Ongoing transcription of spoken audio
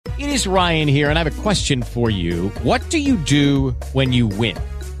It is Ryan here, and I have a question for you. What do you do when you win?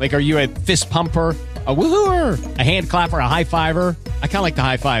 Like, are you a fist pumper, a woohooer, a hand clapper, a high fiver? I kind of like the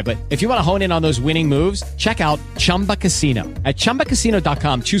high five, but if you want to hone in on those winning moves, check out Chumba Casino. At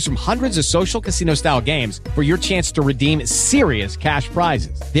ChumbaCasino.com, choose from hundreds of social casino-style games for your chance to redeem serious cash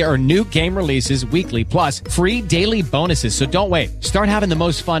prizes. There are new game releases weekly, plus free daily bonuses. So don't wait. Start having the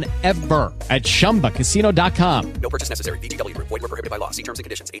most fun ever at ChumbaCasino.com. No purchase necessary. VGW. Void where prohibited by law. See terms and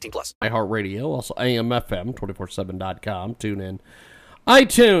conditions. 18+. iHeartRadio, also AM/FM, 247.com. Tune in.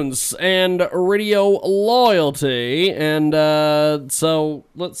 iTunes and Radio Loyalty. And so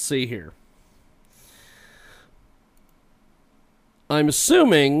let's see here. I'm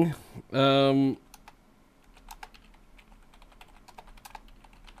assuming I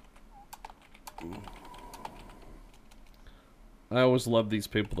always love these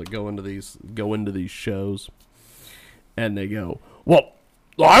people that go into these shows and they go, well,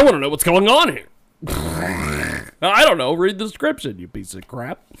 I want to know what's going on here. I don't know. Read the description, you piece of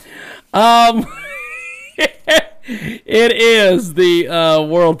crap. It is the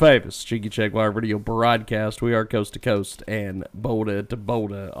world famous Jiggy Jaguar radio broadcast. We are coast to coast and Boda to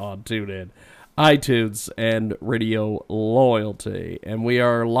Boda on TuneIn, iTunes, and Radio Loyalty. And we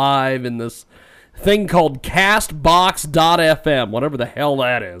are live in this thing called Castbox.fm, whatever the hell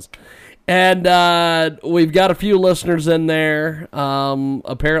that is. And we've got a few listeners in there.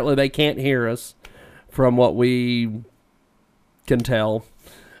 Apparently they can't hear us, from what we can tell.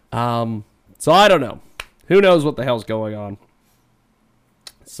 So I don't know. Who knows what the hell's going on?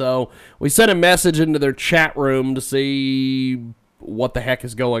 So we sent a message into their chat room to see what the heck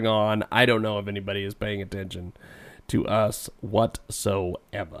is going on. I don't know if anybody is paying attention to us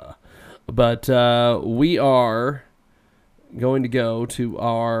whatsoever. But we are going to go to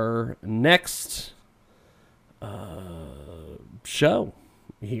our next show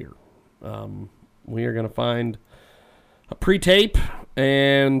here. We are going to find a pre-tape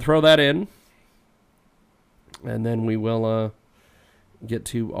and throw that in. And then we will get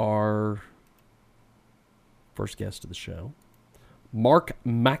to our first guest of the show. Mark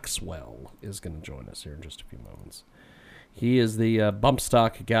Maxwell is going to join us here in just a few moments. He is the bump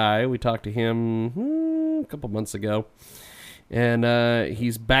stock guy. We talked to him a couple months ago. And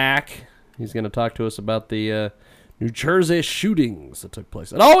he's back. He's going to talk to us about the New Jersey shootings that took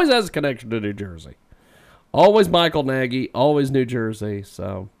place. It always has a connection to New Jersey. Always Michael Nagy, always New Jersey.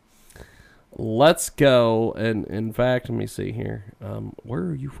 So let's go. And in fact, let me see here. Where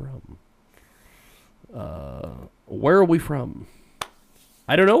are you from? Where are we from?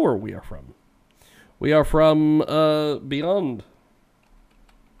 I don't know where we are from. We are from beyond.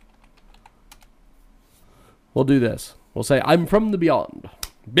 We'll do this. We'll say, I'm from the beyond.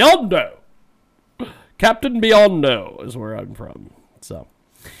 Beyond-o. Captain Beyond-o is where I'm from. So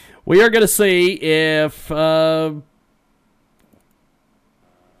we are going to see if we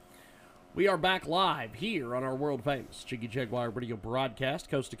are back live here on our world famous Jiggy Jaguar radio broadcast,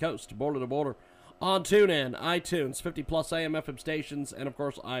 coast to coast, border to border, on TuneIn, iTunes, 50+ AM/FM stations, and of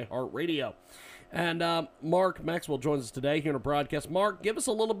course iHeartRadio. And Mark Maxwell joins us today here on a broadcast. Mark, give us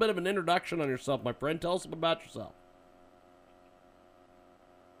a little bit of an introduction on yourself, my friend. Tell us about yourself.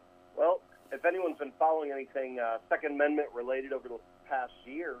 Well, if anyone's been following anything Second Amendment related over the past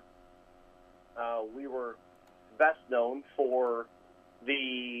year, we were best known for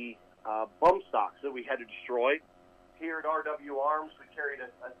the bump stocks that we had to destroy. Here at RW Arms, we carried a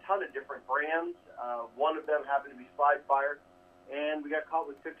ton of different brands. One of them happened to be Slide Fire, and we got caught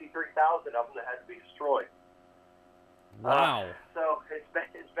with 53,000 of them that had to be destroyed. Wow. So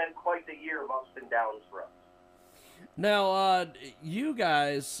it's been quite the year of ups and downs for us. Now, you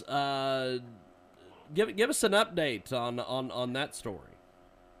guys, give us an update on that story.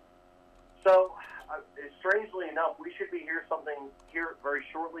 So, strangely enough, we should be here very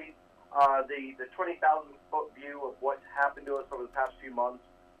shortly. The 20,000-foot view of what's happened to us over the past few months.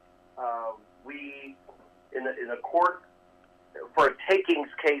 We in a court for a takings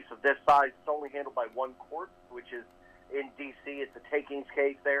case of this size. It's only handled by one court, which is in D.C. It's a takings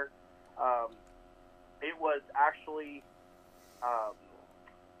case there. It was actually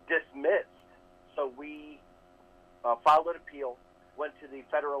dismissed. So we filed an appeal, went to the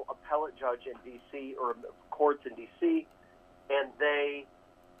federal appellate judge in D.C. or courts in D.C., and they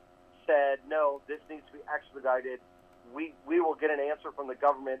said, no, this needs to be expedited. We will get an answer from the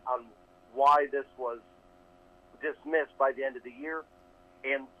government on why this was dismissed by the end of the year.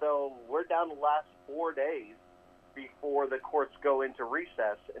 And so we're down to the last 4 days before the courts go into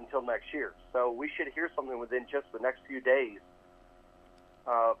recess until next year. So we should hear something within just the next few days.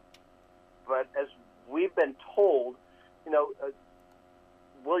 But as we've been told,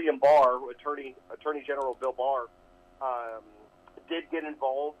 William Barr, Attorney General Bill Barr, did get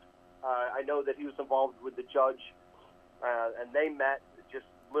involved. I know that he was involved with the judge, and they met just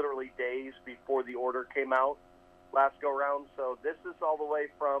literally days before the order came out last go round. So this is all the way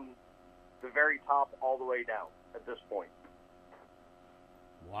from the very top all the way down at this point.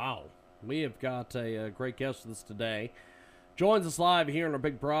 Wow. We have got a great guest with us today. Joins us live here in our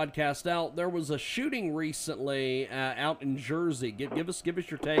big broadcast. Now, there was a shooting recently out in Jersey. Give us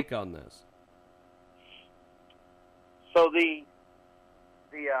your take on this. So the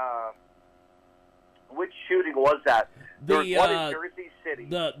which shooting was that? There was one in Jersey City.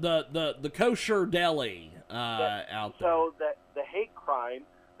 The kosher deli out there. So the hate crime,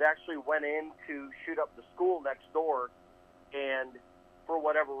 they actually went in to shoot up the school next door, and for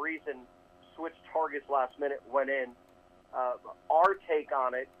whatever reason, switched targets last minute, went in. Our take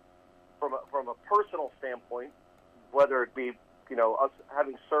on it, from a personal standpoint, whether it be us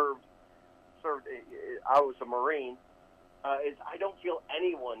having served, I was a Marine, is I don't feel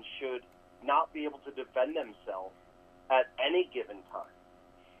anyone should not be able to defend themselves at any given time,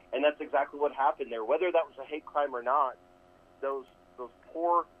 and that's exactly what happened there. Whether that was a hate crime or not, those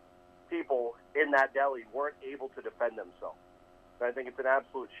poor people in that deli weren't able to defend themselves. And I think it's an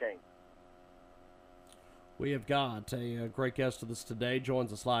absolute shame. We have got a great guest with us today.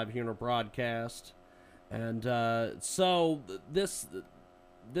 Joins us live here in our broadcast, and so this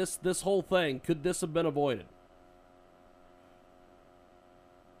whole thing, could this have been avoided?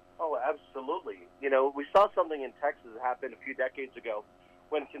 Oh, absolutely. We saw something in Texas that happened a few decades ago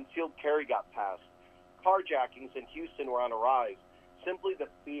when concealed carry got passed. Carjackings in Houston were on a rise. Simply the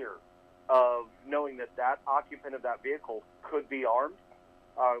fear of knowing that occupant of that vehicle could be armed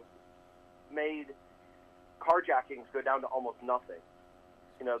made carjackings go down to almost nothing.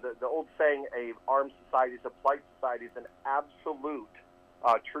 The old saying, a armed society is a polite society, is an absolute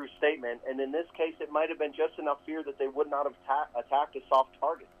true statement. And in this case, it might have been just enough fear that they would not have attacked a soft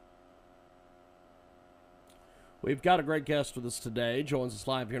target. We've got a great guest with us today. Joins us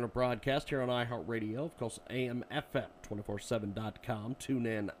live here in a broadcast here on iHeartRadio, of course, AM, FM, 247.com,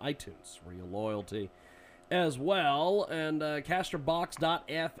 TuneIn, iTunes, Real Loyalty as well, and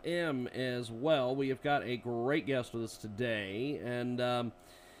casterbox.fm as well. We have got a great guest with us today. And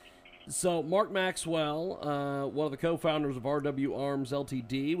so Mark Maxwell, one of the co-founders of RW Arms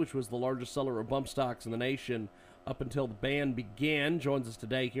Ltd., which was the largest seller of bump stocks in the nation up until the ban began, joins us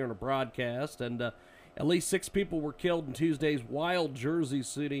today here in a broadcast. And at least 6 people were killed in Tuesday's wild Jersey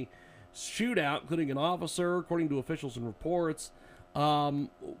City shootout, including an officer, according to officials and reports.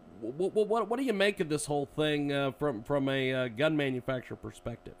 What do you make of this whole thing from a gun manufacturer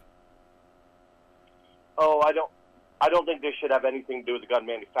perspective? Oh, I don't think this should have anything to do with the gun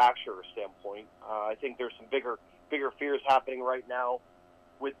manufacturer standpoint. I think there's some bigger fears happening right now,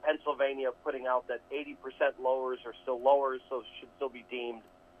 with Pennsylvania putting out that 80% lowers are still lowers, so should still be deemed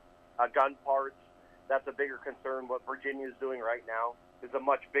gun parts. That's a bigger concern. What Virginia is doing right now is a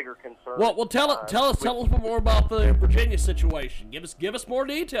much bigger concern. Well, tell us more about the Virginia situation. Give us more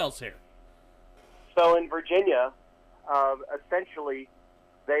details here. So in Virginia, essentially,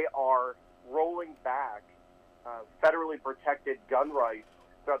 they are rolling back federally protected gun rights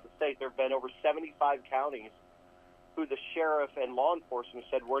throughout the state. There have been over 75 counties who the sheriff and law enforcement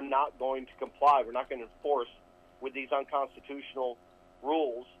said, we're not going to comply. We're not going to enforce with these unconstitutional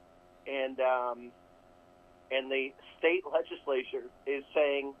rules. And the state legislature is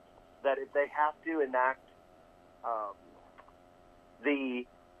saying that if they have to enact the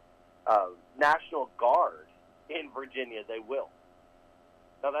National Guard in Virginia, they will.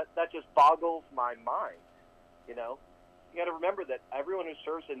 Now that just boggles my mind. You got to remember that everyone who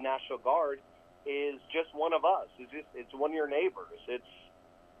serves in National Guard is just one of us. It's one of your neighbors. It's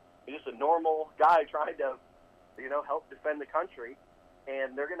just a normal guy trying to, help defend the country,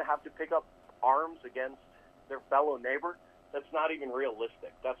 and they're going to have to pick up arms against their fellow neighbor. That's not even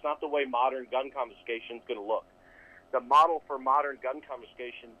realistic. That's not the way modern gun confiscation is going to look. The model for modern gun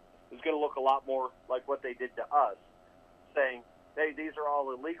confiscation is going to look a lot more like what they did to us, saying, hey, these are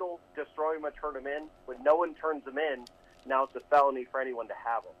all illegal, destroy them and turn them in. When no one turns them in, now it's a felony for anyone to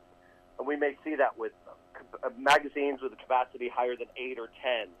have them. And we may see that with magazines with a capacity higher than 8 or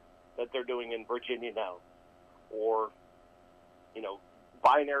 10 that they're doing in Virginia now. Or,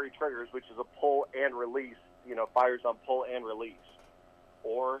 binary triggers, which is a pull and release, fires on pull and release.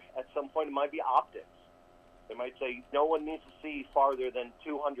 Or at some point it might be optics. They might say no one needs to see farther than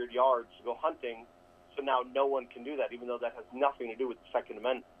 200 yards to go hunting, so now no one can do that, even though that has nothing to do with the Second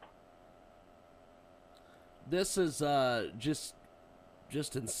Amendment. This is just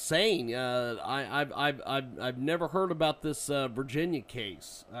just insane. I've never heard about this Virginia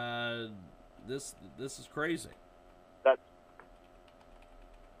case. This is crazy.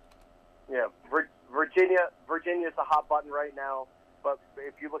 Virginia is a hot button right now. But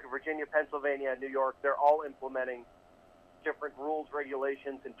if you look at Virginia, Pennsylvania, New York, they're all implementing different rules,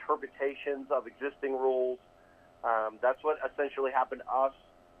 regulations, interpretations of existing rules. That's what essentially happened to us.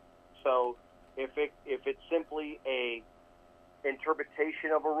 So if it's simply a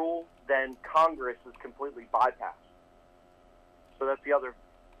interpretation of a rule, then Congress is completely bypassed. So that's the other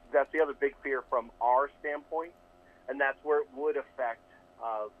big fear from our standpoint, and that's where it would affect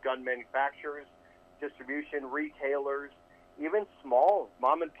gun manufacturers, distribution, retailers, even small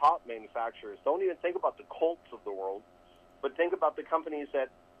mom-and-pop manufacturers. Don't even think about the Colts of the world, but think about the companies that,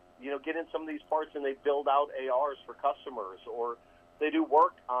 get in some of these parts and they build out ARs for customers, or they do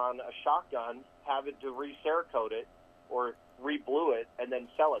work on a shotgun, have it to re-Cerakote it or re-blue it, and then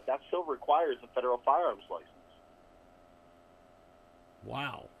sell it. That still requires a federal firearms license.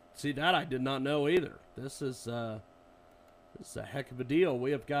 Wow. See, that I did not know either. This is a heck of a deal.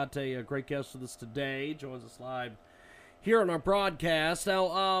 We have got a great guest with us today. Joins us live here on our broadcast.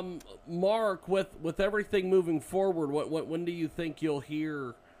 Now, Mark, with everything moving forward, when do you think you'll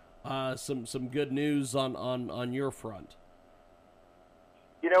hear some good news on your front?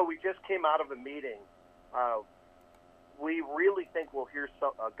 We just came out of a meeting. We really think we'll hear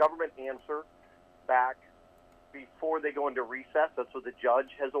a government answer back before they go into recess. That's what the judge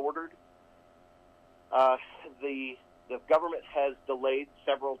has ordered. The government has delayed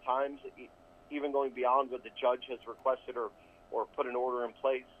several times, even going beyond what the judge has requested or put an order in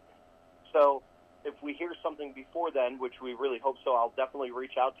place. So if we hear something before then, which we really hope so, I'll definitely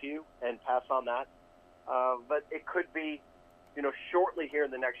reach out to you and pass on that. But it could be, shortly here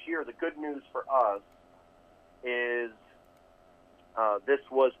in the next year. The good news for us is this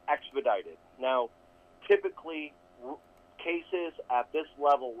was expedited. Now, typically, cases at this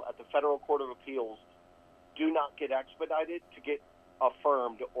level, at the Federal Court of Appeals, do not get expedited to get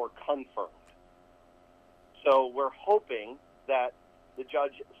affirmed or confirmed. So we're hoping that the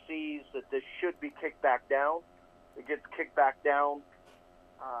judge sees that this should be kicked back down. It gets kicked back down,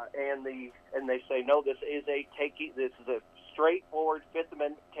 and they say, no, this is a straightforward Fifth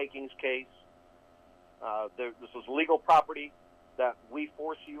Amendment takings case. This was legal property that we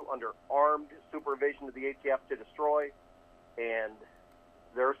force you under armed supervision of the ATF to destroy, and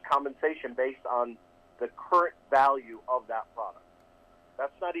there's compensation based on the current value of that product.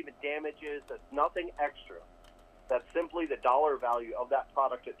 That's not even damages. That's nothing extra. That's simply the dollar value of that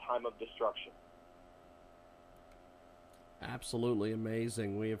product at time of destruction. Absolutely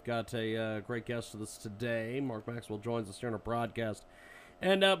amazing. We have got a great guest with us today. Mark Maxwell joins us here on our broadcast.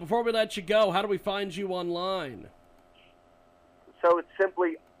 And before we let you go, how do we find you online? So it's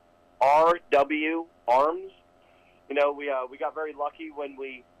simply RW Arms. We got very lucky when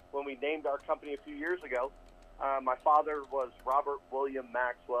we named our company a few years ago. My father was Robert William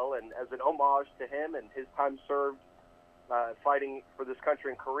Maxwell, and as an homage to him and his time served fighting for this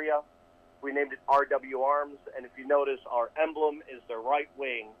country in Korea, we named it RW Arms. And if you notice, our emblem is the right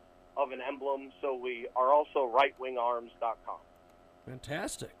wing of an emblem, so we are also rightwingarms.com.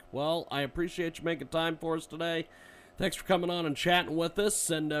 Fantastic. Well, I appreciate you making time for us today. Thanks for coming on and chatting with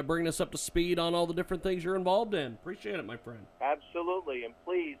us and bringing us up to speed on all the different things you're involved in. Appreciate it, my friend. Absolutely. And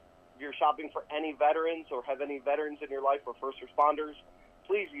please, if you're shopping for any veterans or have any veterans in your life or first responders,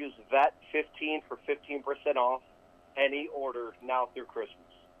 please use VET15 for 15% off any order now through Christmas.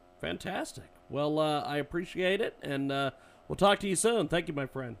 Fantastic. Well, I appreciate it, and we'll talk to you soon. Thank you, my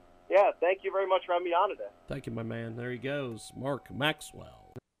friend. Yeah, thank you very much for having me on today. Thank you, my man. There he goes, Mark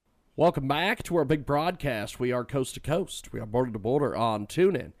Maxwell. Welcome back to our big broadcast. We are coast to coast. We are border to border on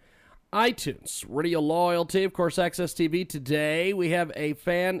TuneIn, iTunes, Radio Loyalty, of course, Access TV. Today, we have a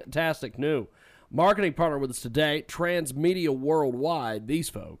fantastic new marketing partner with us today, Transmedia Worldwide. These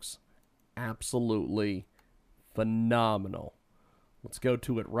folks, absolutely phenomenal. Let's go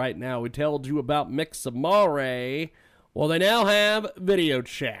to it right now. We told you about Mix Amore. Well, they now have video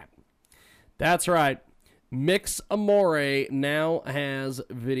chat. That's right. Mix Amore now has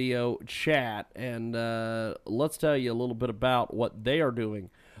video chat. And let's tell you a little bit about what they are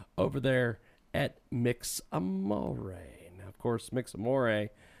doing over there at Mix Amore. Now, of course, Mix Amore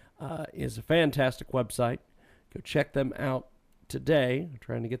is a fantastic website. Go check them out today. I'm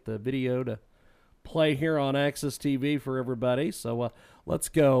trying to get the video to play here on Access TV for everybody. So let's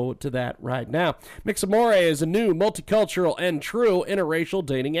go to that right now. Mixamore is a new multicultural and true interracial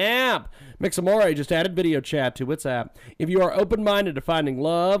dating app. Mixamore just added video chat to its app. If you are open-minded to finding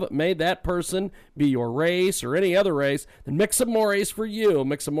love, may that person be your race or any other race, then Mixamore is for you.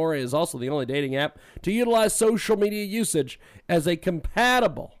 Mixamore is also the only dating app to utilize social media usage as a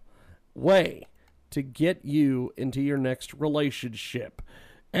compatible way to get you into your next relationship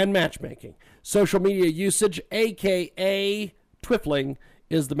and matchmaking. Social media usage, a.k.a. twiffling,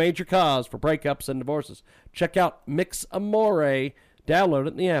 is the major cause for breakups and divorces. Check out Mixamore. Download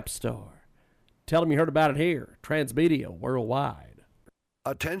it in the App Store. Tell them you heard about it here. Transmedia Worldwide.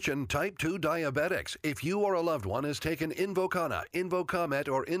 Attention type 2 diabetics. If you or a loved one has taken Invokana, Invokamet,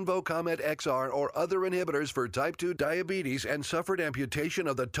 or Invokamet XR or other inhibitors for type 2 diabetes and suffered amputation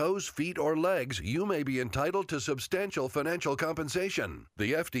of the toes, feet, or legs, you may be entitled to substantial financial compensation.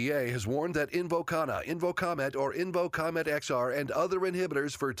 The FDA has warned that Invokana, Invokamet, or Invokamet XR and other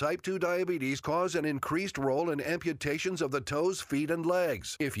inhibitors for type 2 diabetes cause an increased role in amputations of the toes, feet, and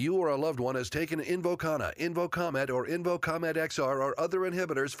legs. If you or a loved one has taken Invokana, Invokamet, or Invokamet XR or other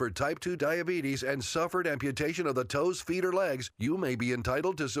inhibitors for type 2 diabetes and suffered amputation of the toes, feet, or legs, you may be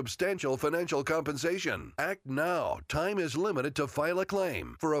entitled to substantial financial compensation. Act now. Time is limited to file a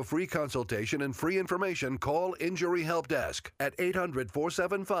claim. For a free consultation and free information, call Injury Help Desk at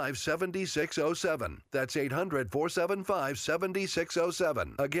 800-475-7607. That's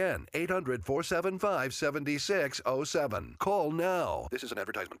 800-475-7607. Again, 800-475-7607. Call now. This is an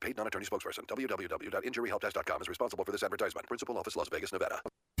advertisement. Paid non-attorney spokesperson. www.injuryhelpdesk.com is responsible for this advertisement. Principal office, Las Vegas, Nevada.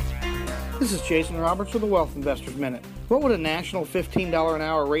 This is Jason Roberts with the Wealth Investors Minute. What would a national $15 an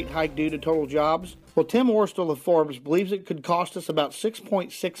hour rate hike do to total jobs? Well, Tim Worstel of Forbes believes it could cost us about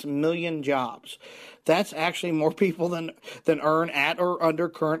 6.6 million jobs. That's actually more people than earn at or under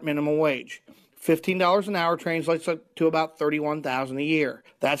current minimum wage. $15 an hour translates to about $31,000 a year.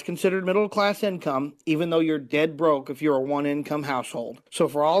 That's considered middle-class income, even though you're dead broke if you're a one-income household. So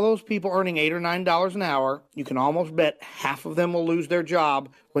for all those people earning $8 or $9 an hour, you can almost bet half of them will lose their job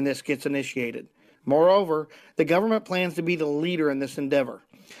when this gets initiated. Moreover, the government plans to be the leader in this endeavor.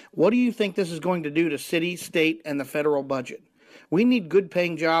 What do you think this is going to do to city, state, and the federal budget? We need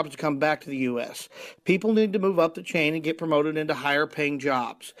good-paying jobs to come back to the U.S. People need to move up the chain and get promoted into higher-paying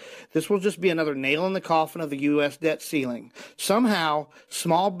jobs. This will just be another nail in the coffin of the U.S. debt ceiling. Somehow,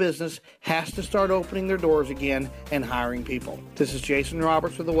 small business has to start opening their doors again and hiring people. This is Jason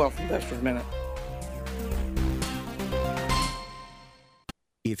Roberts with the Wealth Investors Minute.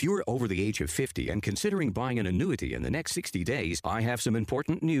 If you're over the age of 50 and considering buying an annuity in the next 60 days, I have some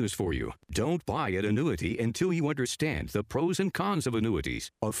important news for you. Don't buy an annuity until you understand the pros and cons of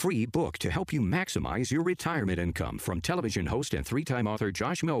annuities. A free book to help you maximize your retirement income from television host and three-time author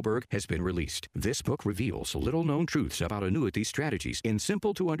Josh Melberg has been released. This book reveals little-known truths about annuity strategies in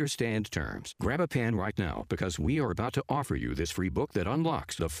simple-to-understand terms. Grab a pen right now because we are about to offer you this free book that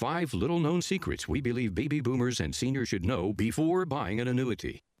unlocks the 5 little-known secrets we believe baby boomers and seniors should know before buying an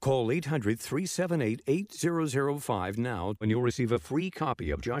annuity. Call 800-378-8005 now and you'll receive a free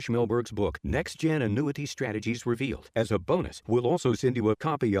copy of Josh Melberg's book, Next Gen Annuity Strategies Revealed. As a bonus, we'll also send you a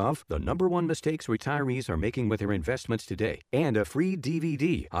copy of The #1 Mistakes Retirees Are Making with Their Investments Today and a free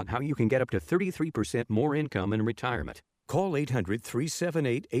DVD on how you can get up to 33% more income in retirement. Call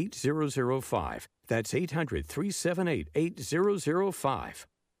 800-378-8005. That's 800-378-8005.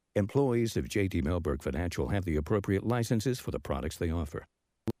 Employees of J.D. Melberg Financial have the appropriate licenses for the products they offer.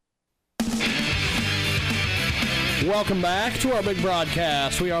 Welcome back to our big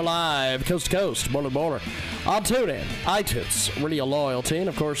broadcast. We are live, coast to coast, border to border, on TuneIn, iTunes, Radio Loyalty, and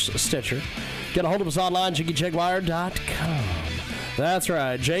of course, Stitcher. Get a hold of us online, JiggyJaguar.com. That's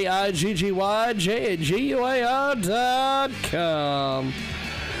right, JiggyJaguar.com.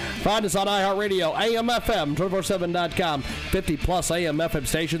 Find us on iHeartRadio, AM/FM, 247.com, 50-plus AM/FM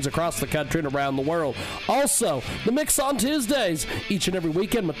stations across the country and around the world. Also, The Mix on Tuesdays, each and every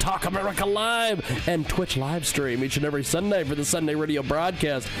weekend with Talk America Live and Twitch live stream each and every Sunday for the Sunday radio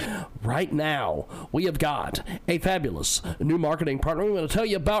broadcast. Right now, we have got a fabulous new marketing partner we want to tell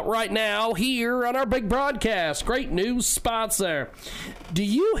you about right now here on our big broadcast. Great news sponsor. Do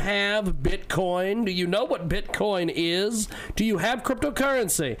you have Bitcoin? Do you know what Bitcoin is? Do you have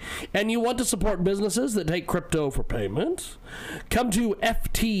cryptocurrency? And you want to support businesses that take crypto for payment? Come to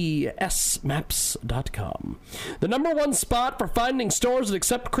FTSmaps.com. The #1 spot for finding stores that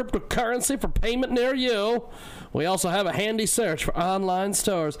accept cryptocurrency for payment near you. We also have a handy search for online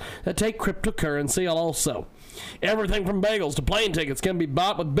stores that take cryptocurrency also. Everything from bagels to plane tickets can be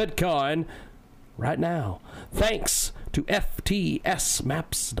bought with Bitcoin right now, thanks to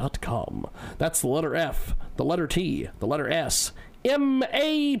ftsmaps.com. That's the letter F, the letter T, the letter S, maps.com.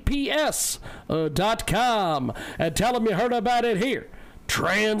 And tell them you heard about it here.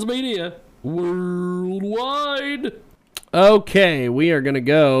 Transmedia Worldwide. Okay, we are going to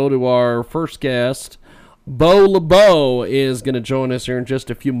go to our first guest. Bo LeBeau is going to join us here in just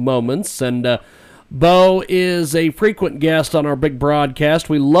a few moments. And Bo is a frequent guest on our big broadcast.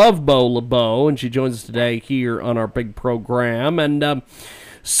 We love Bo LeBeau, and she joins us today here on our big program. And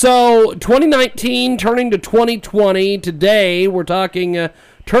so 2019 turning to 2020. Today we're talking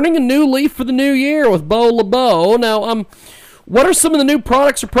turning a new leaf for the new year with Bo LeBeau. Now, what are some of the new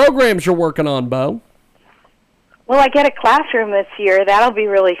products or programs you're working on, Bo? Well, I get a classroom this year. That'll be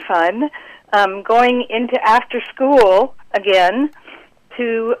really fun. Going into after school again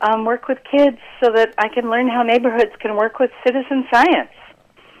to work with kids so that I can learn how neighborhoods can work with citizen science.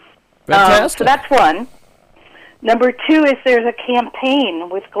 Fantastic. So that's one. Number two is there's a campaign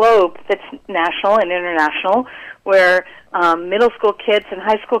with Globe that's national and international where middle school kids and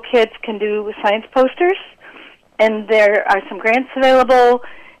high school kids can do science posters. And there are some grants available,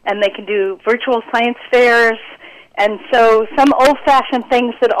 and they can do virtual science fairs. And so some old-fashioned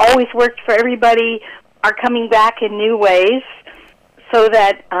things that always worked for everybody are coming back in new ways so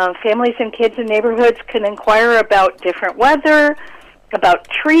that families and kids in neighborhoods can inquire about different weather, about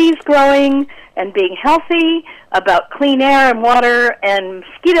trees growing and being healthy, about clean air and water and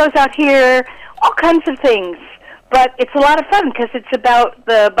mosquitoes out here, all kinds of things. But it's a lot of fun because it's about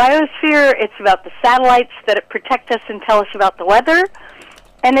the biosphere, it's about the satellites that protect us and tell us about the weather,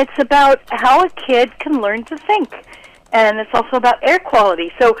 and it's about how a kid can learn to think. And it's also about air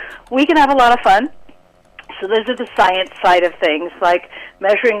quality. So we can have a lot of fun. So those are the science side of things, like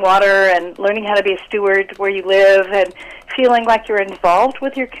measuring water and learning how to be a steward where you live and feeling like you're involved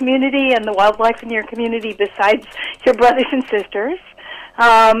with your community and the wildlife in your community besides your brothers and sisters.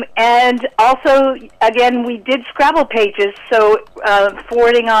 And also, again, we did Scrabble pages, so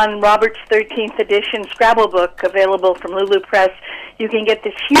forwarding on Robert's 13th edition Scrabble book available from Lulu Press, you can get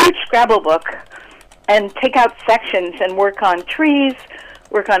this huge Scrabble book and take out sections and work on trees,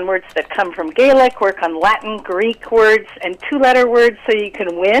 work on words that come from Gaelic, work on Latin, Greek words, and two-letter words so you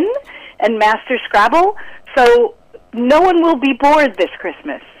can win and master Scrabble. So no one will be bored this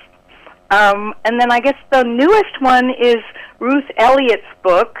Christmas. And then I guess the newest one is Ruth Elliott's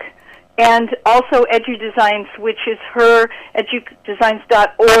book, and also EduDesigns, which is her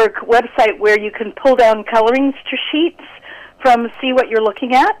edudesigns.org website where you can pull down coloring sheets from See What You're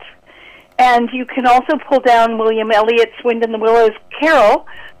Looking At. And you can also pull down William Elliott's Wind in the Willows carol,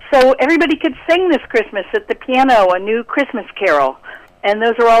 so everybody could sing this Christmas at the piano, a new Christmas carol. And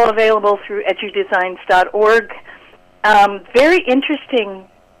those are all available through edudesigns.org. Very interesting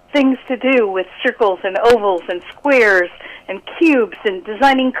things to do with circles and ovals and squares and cubes and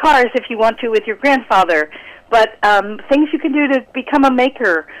designing cars if you want to with your grandfather. But things you can do to become a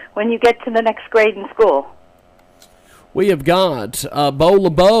maker when you get to the next grade in school. We have got Bo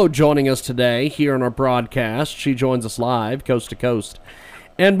LeBeau joining us today here on our broadcast. She joins us live, coast to coast,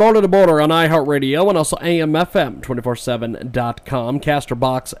 and border to border on iHeartRadio and also AMFM247.com, Caster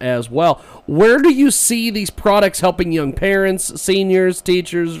Box as well. Where do you see these products helping young parents, seniors,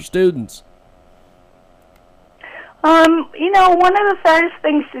 teachers, or students? One of the hardest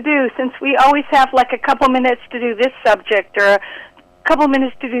things to do, since we always have like a couple minutes to do this subject or a couple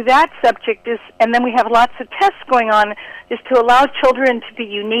minutes to do that subject, and then we have lots of tests going on, is to allow children to be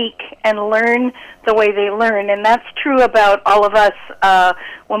unique and learn the way they learn. And that's true about all of us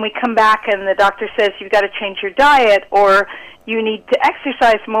when we come back and the doctor says you've got to change your diet or you need to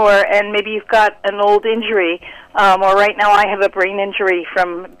exercise more and maybe you've got an old injury, or right now I have a brain injury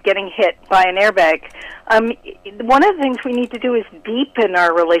from getting hit by an airbag. One of the things we need to do is deepen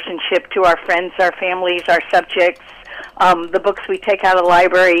our relationship to our friends, our families, our subjects, the books we take out of the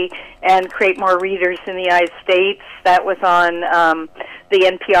library, and create more readers in the United States. That was on the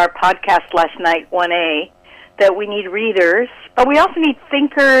NPR podcast last night, 1A, that we need readers. But we also need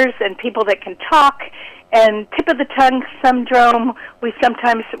thinkers and people that can talk. And tip-of-the-tongue syndrome we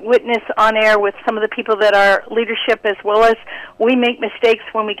sometimes witness on air with some of the people that are leadership, as well as we make mistakes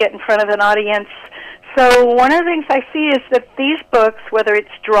when we get in front of an audience. So one of the things I see is that these books, whether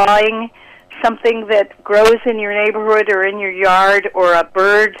it's drawing something that grows in your neighborhood or in your yard, or a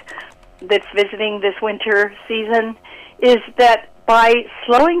bird that's visiting this winter season, is that by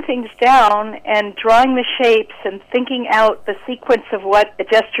slowing things down and drawing the shapes and thinking out the sequence of what a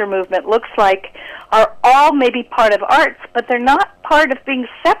gesture movement looks like are all maybe part of arts, but they're not part of being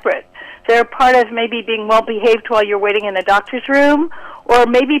separate. They're part of maybe being well-behaved while you're waiting in a doctor's room, or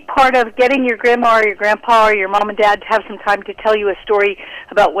maybe part of getting your grandma or your grandpa or your mom and dad to have some time to tell you a story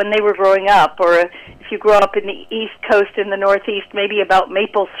about when they were growing up, or if you grew up in the East Coast in the Northeast, maybe about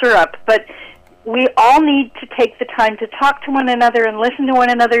maple syrup. But we all need to take the time to talk to one another and listen to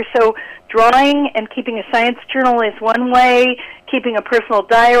one another. So drawing and keeping a science journal is one way, keeping a personal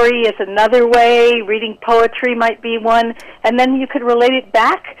diary is another way, reading poetry might be one, and then you could relate it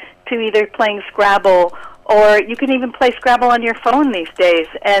back to either playing Scrabble, or you can even play Scrabble on your phone these days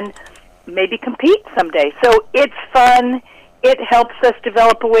and maybe compete someday. So it's fun. It helps us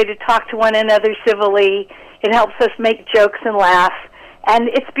develop a way to talk to one another civilly. It helps us make jokes and laugh, and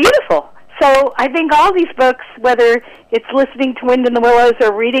it's beautiful. So I think all these books, whether it's listening to Wind in the Willows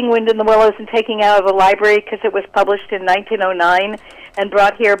or reading Wind in the Willows and taking it out of the library because it was published in 1909 and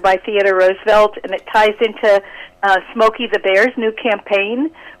brought here by Theodore Roosevelt, and it ties into Smokey the Bear's new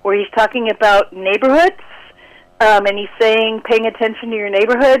campaign where he's talking about neighborhoods, and he's saying paying attention to your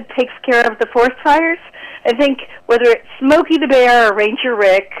neighborhood takes care of the forest fires. I think whether it's Smokey the Bear or Ranger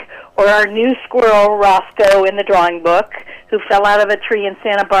Rick or our new squirrel, Roscoe, in the drawing book, who fell out of a tree in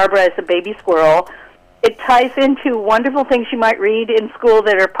Santa Barbara as a baby squirrel, it ties into wonderful things you might read in school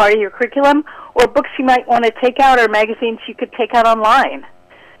that are part of your curriculum, or books you might want to take out, or magazines you could take out online.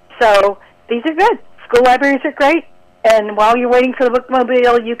 So these are good. School libraries are great. And while you're waiting for the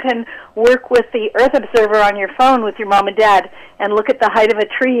bookmobile, you can work with the Earth Observer on your phone with your mom and dad and look at the height of a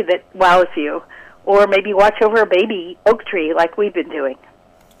tree that wows you, or maybe watch over a baby oak tree like we've been doing.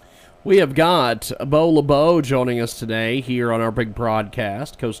 We have got Bo LeBeau joining us today here on our big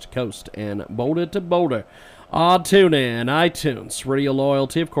broadcast, Coast to Coast and Boulder to Boulder. Tune in, iTunes, Radio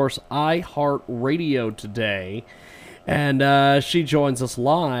Loyalty, of course, iHeartRadio today. And she joins us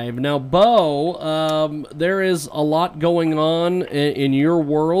live. Now, Bo, there is a lot going on in your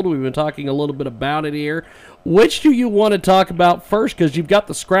world. We've been talking a little bit about it here. Which do you want to talk about first? Because you've got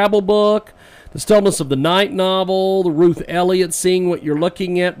the Scrabble book, the Stillness of the Night novel, the Ruth Elliott Seeing What You're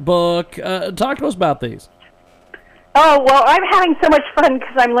Looking At book. Talk to us about these. Oh, well, I'm having so much fun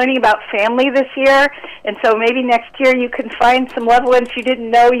because I'm learning about family this year, and so maybe next year you can find some loved ones you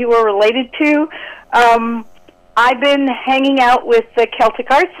didn't know you were related to. I've been hanging out with the Celtic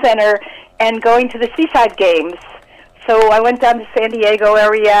Arts Center and going to the Seaside Games. So I went down to San Diego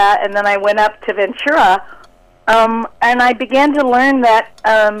area, and then I went up to Ventura, and I began to learn that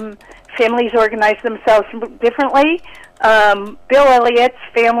families organize themselves differently. Bill Elliott's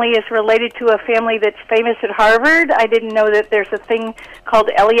family is related to a family that's famous at Harvard. I didn't know that there's a thing called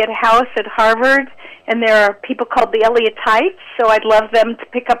Elliott House at Harvard, and there are people called the Elliotites, so I'd love them to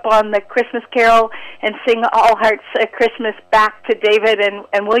pick up on the Christmas Carol and sing All Hearts Christmas back to David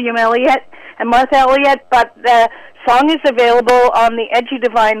and William Elliott and Martha Elliott. But the song is available on the Edgy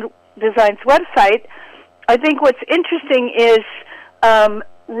Designs website. I think what's interesting is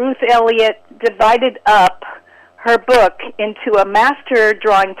Ruth Elliott divided up her book into a master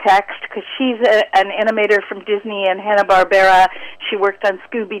drawing text because she's an animator from Disney and Hanna-Barbera. She worked on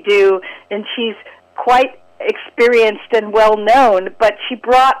Scooby-Doo, and she's quite experienced and well-known, but she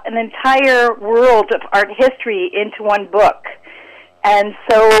brought an entire world of art history into one book. And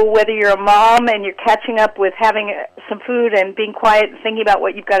so whether you're a mom and you're catching up with having some food and being quiet and thinking about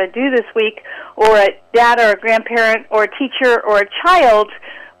what you've got to do this week, or a dad or a grandparent or a teacher or a child,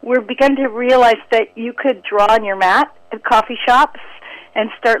 we're beginning to realize that you could draw on your mat at coffee shops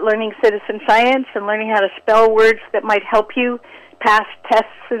and start learning citizen science and learning how to spell words that might help you pass tests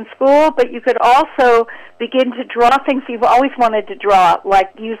in school, but you could also begin to draw things you've always wanted to draw, like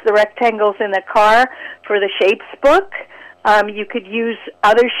use the rectangles in the car for the shapes book. You could use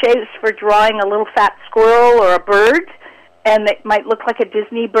other shapes for drawing a little fat squirrel or a bird, and it might look like a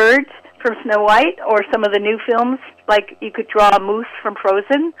Disney bird from Snow White, or some of the new films, like you could draw a moose from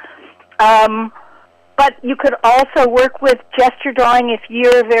Frozen. But you could also work with gesture drawing if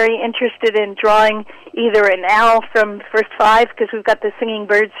you're very interested in drawing either an owl from First Five, because we've got the singing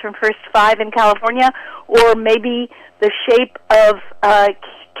birds from First Five in California, or maybe the shape of a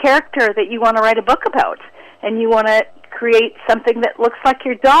character that you want to write a book about, and you want to create something that looks like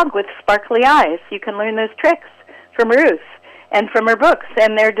your dog with sparkly eyes. You can learn those tricks from Ruth and from her books,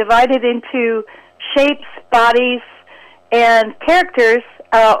 and they're divided into shapes, bodies, and characters,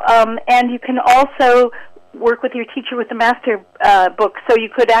 and you can also work with your teacher with the master book, so you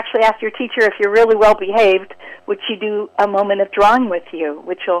could actually ask your teacher if you're really well behaved, would she do a moment of drawing with you,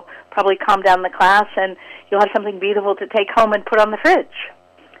 which will probably calm down the class, and you'll have something beautiful to take home and put on the fridge.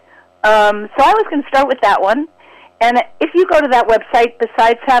 So I was going to start with that one. And if you go to that website,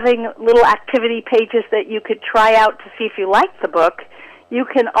 besides having little activity pages that you could try out to see if you like the book, you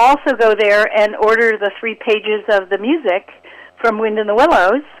can also go there and order the 3 pages of the music from Wind in the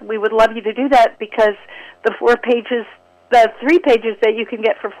Willows, we would love you to do that, because the 3 pages that you can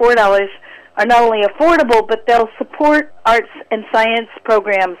get for $4 are not only affordable, but they'll support arts and science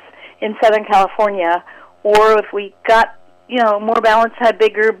programs in Southern California. Or if we got, more balanced, had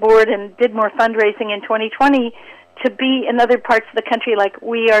bigger board, and did more fundraising in 2020 to be in other parts of the country, like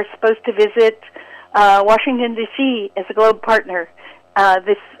we are supposed to visit Washington, D.C. as a Globe partner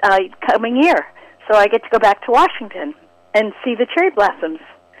this coming year. So I get to go back to Washington and see the cherry blossoms.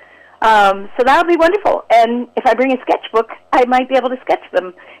 So that would be wonderful. And if I bring a sketchbook, I might be able to sketch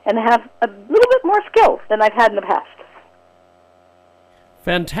them and have a little bit more skill than I've had in the past.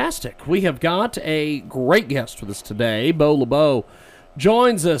 Fantastic. We have got a great guest with us today. Bo LeBeau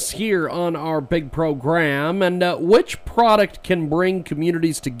joins us here on our big program. And which product can bring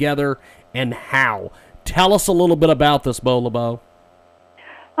communities together and how? Tell us a little bit about this, Bo LeBeau.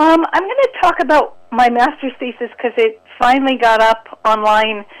 I'm going to talk about my master's thesis because it finally got up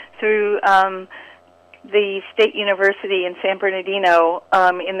online through the State University in San Bernardino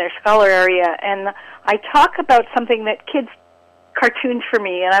in their scholar area. And I talk about something that kids cartooned for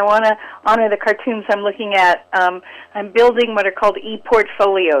me, and I want to honor the cartoons I'm looking at. I'm building what are called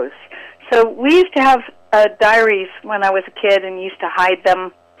e-portfolios. So we used to have diaries when I was a kid and used to hide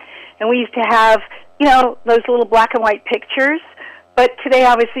them. And we used to have, those little black and white pictures. But today,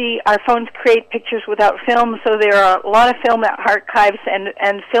 obviously, our phones create pictures without film, so there are a lot of film archives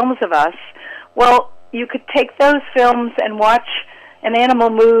and films of us. Well, you could take those films and watch an animal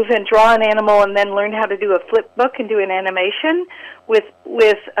move and draw an animal and then learn how to do a flip book and do an animation with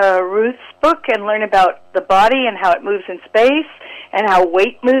Ruth's book and learn about the body and how it moves in space and how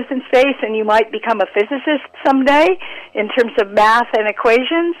weight moves in space, and you might become a physicist someday in terms of math and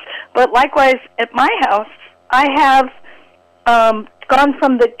equations. But likewise, at my house, I have gone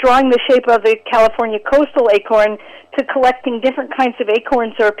from drawing the shape of the California coastal acorn to collecting different kinds of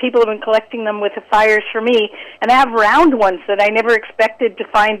acorns, or people have been collecting them with the fires for me. And I have round ones that I never expected to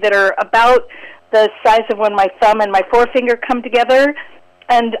find that are about the size of when my thumb and my forefinger come together.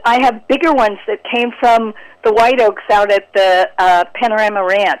 And I have bigger ones that came from the white oaks out at the Panorama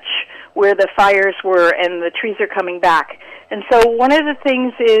Ranch where the fires were and the trees are coming back. And so one of the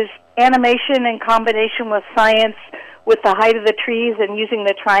things is animation in combination with science, with the height of the trees and using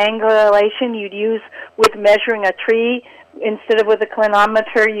the triangulation you'd use with measuring a tree. Instead of with a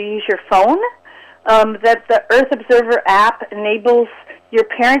clinometer, you use your phone. That the Earth Observer app enables your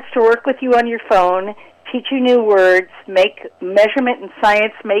parents to work with you on your phone, teach you new words, make measurement and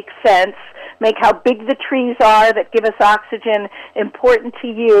science make sense, make how big the trees are that give us oxygen important to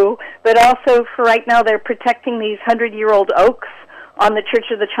you, but also for right now they're protecting these 100-year-old oaks on the Church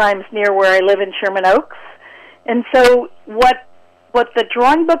of the Chimes near where I live in Sherman Oaks. And so what the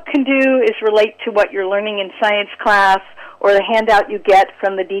drawing book can do is relate to what you're learning in science class or the handout you get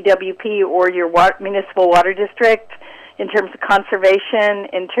from the DWP or your municipal water district in terms of conservation,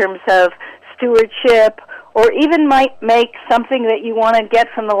 in terms of stewardship, or even might make something that you want to get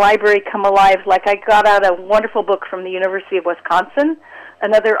from the library come alive. Like I got out a wonderful book from the University of Wisconsin.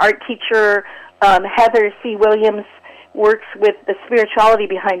 Another art teacher, Heather C. Williams, works with the spirituality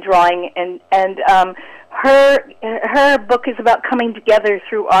behind drawing, and her book is about coming together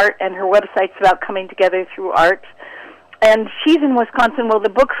through art, and her website's about coming together through art. And she's in Wisconsin. Well, the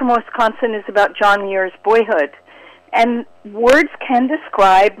book from Wisconsin is about John Muir's boyhood. And words can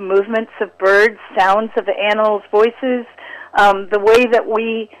describe movements of birds, sounds of animals' voices, the way that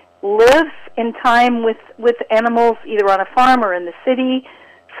we live in time with animals, either on a farm or in the city.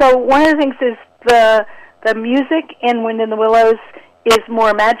 So one of the things is the music in Wind in the Willows is more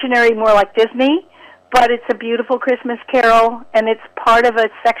imaginary, more like Disney, but it's a beautiful Christmas carol, and it's part of a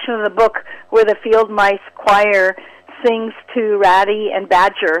section of the book where the field mice choir sings to Ratty and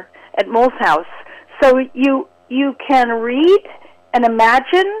Badger at Mole's house. So you can read and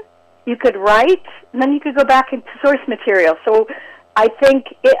imagine, you could write, and then you could go back into source material. So I think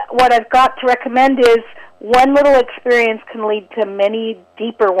what I've got to recommend is one little experience can lead to many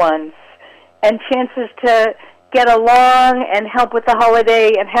deeper ones, and chances to get along and help with the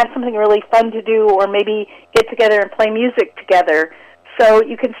holiday and have something really fun to do, or maybe get together and play music together. So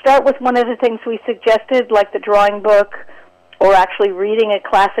you can start with one of the things we suggested, like the drawing book, or actually reading a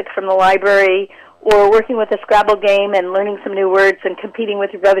classic from the library, or working with a Scrabble game and learning some new words and competing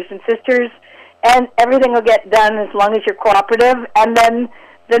with your brothers and sisters. And everything will get done as long as you're cooperative. And then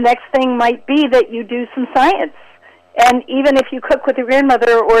the next thing might be that you do some science. And even if you cook with your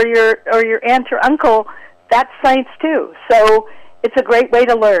grandmother or your aunt or uncle, that's science too. So it's a great way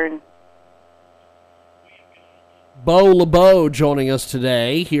to learn. Bo LeBeau joining us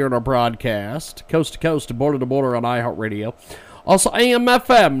today here on our broadcast, coast to coast, border to border on iHeartRadio. Also,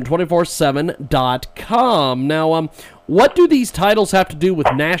 amfm247.com. Now, what do these titles have to do with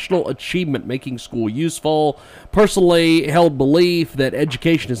national achievement, making school useful? Personally held belief that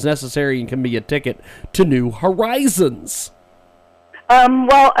education is necessary and can be a ticket to new horizons.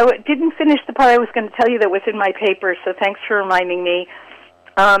 Well, I didn't finish the part I was going to tell you that was in my paper, so thanks for reminding me.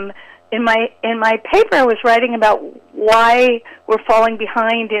 In my paper, I was writing about why we're falling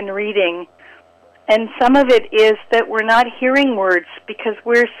behind in reading, and some of it is that we're not hearing words because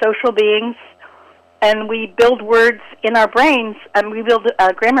we're social beings, and we build words in our brains, and we build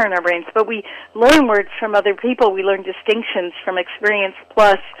grammar in our brains, but we learn words from other people. We learn distinctions from experience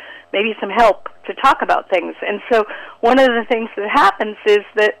plus maybe some help to talk about things. And so one of the things that happens is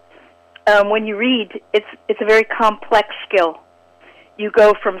that when you read, it's a very complex skill. You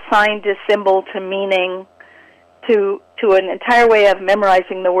go from sign to symbol to meaning to an entire way of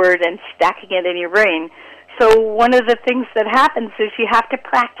memorizing the word and stacking it in your brain. So one of the things that happens is you have to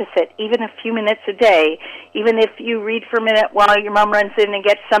practice it, even a few minutes a day. Even if you read for a minute while your mom runs in and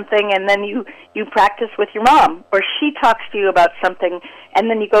gets something, and then you practice with your mom, or she talks to you about something, and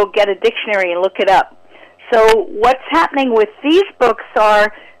then you go get a dictionary and look it up. So what's happening with these books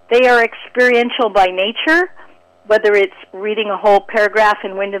they are experiential by nature, whether it's reading a whole paragraph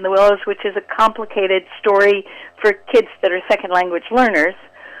in Wind in the Willows, which is a complicated story for kids that are second language learners,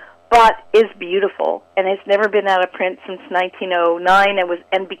 but is beautiful and has never been out of print since 1909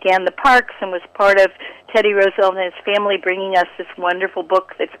 and began the parks and was part of Teddy Roosevelt and his family bringing us this wonderful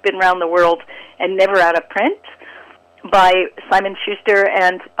book that's been around the world and never out of print by Simon Schuster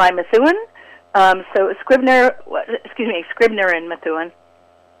and by Methuen. So Scribner and Methuen.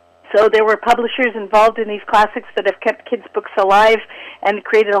 So there were publishers involved in these classics that have kept kids' books alive and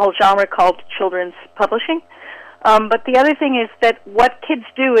created a whole genre called children's publishing. But the other thing is that what kids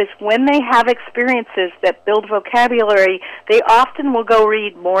do is when they have experiences that build vocabulary, they often will go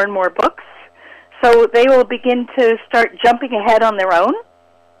read more and more books. So they will begin to start jumping ahead on their own,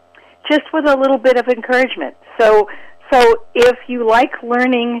 just with a little bit of encouragement. So if you like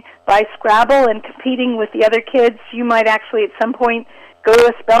learning by Scrabble and competing with the other kids, you might actually at some point go to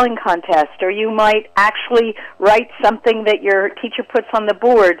a spelling contest, or you might actually write something that your teacher puts on the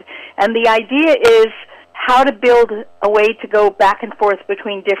board. And the idea is how to build a way to go back and forth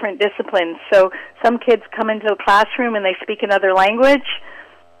between different disciplines. So some kids come into a classroom and they speak another language.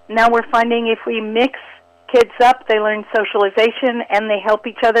 Now we're finding if we mix kids up, they learn socialization and they help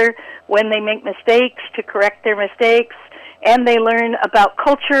each other when they make mistakes to correct their mistakes, and they learn about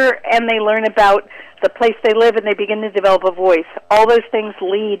culture and they learn about the place they live, and they begin to develop a voice. All those things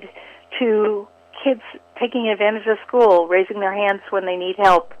lead to kids taking advantage of school, raising their hands when they need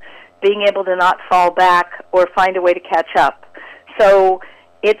help, being able to not fall back or find a way to catch up. So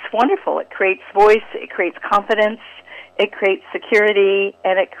it's wonderful. It creates voice, it creates confidence, it creates security,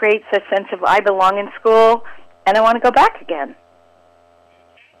 and it creates a sense of I belong in school and I want to go back again.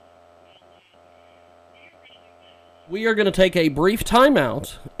 We are going to take a brief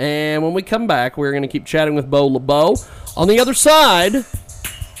timeout, and when we come back, we're going to keep chatting with Bo LeBeau. On the other side,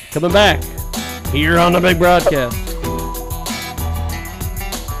 coming back here on the Big Broadcast.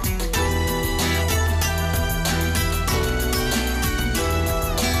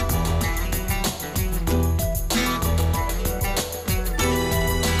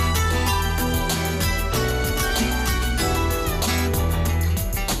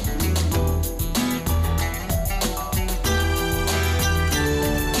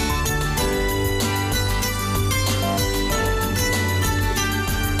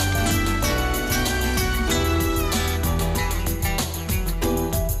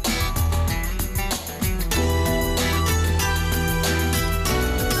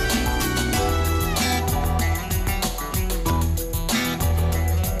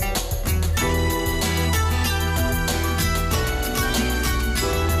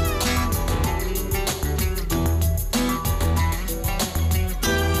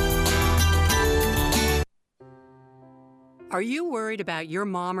 Are you worried about your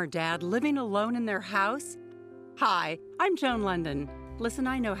mom or dad living alone in their house? Hi, I'm Joan London. Listen,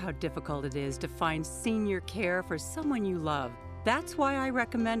 I know how difficult it is to find senior care for someone you love. That's why I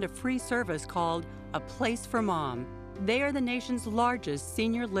recommend a free service called A Place for Mom. They are the nation's largest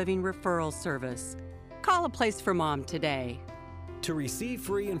senior living referral service. Call A Place for Mom today. To receive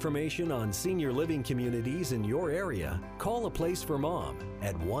free information on senior living communities in your area, call A Place for Mom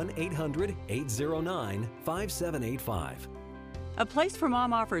at 1-800-809-5785. A Place for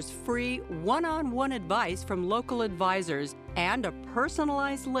Mom offers free one-on-one advice from local advisors and a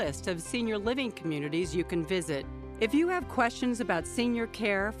personalized list of senior living communities you can visit. If you have questions about senior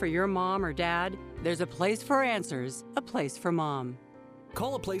care for your mom or dad, there's a place for answers, a place for mom.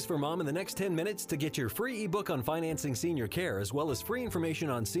 Call A Place for Mom in the next 10 minutes to get your free ebook on financing senior care as well as free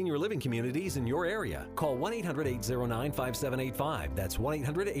information on senior living communities in your area. Call 1-800-809-5785. That's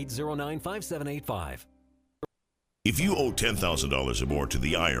 1-800-809-5785. If you owe $10,000 or more to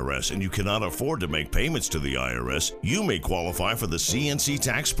the IRS and you cannot afford to make payments to the IRS, you may qualify for the CNC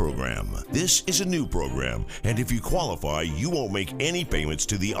tax program. This is a new program, and if you qualify, you won't make any payments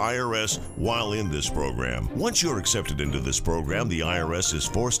to the IRS while in this program. Once you're accepted into this program, the IRS is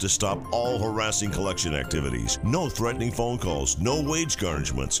forced to stop all harassing collection activities. No threatening phone calls, no wage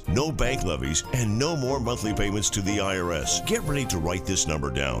garnishments, no bank levies, and no more monthly payments to the IRS. Get ready to write this number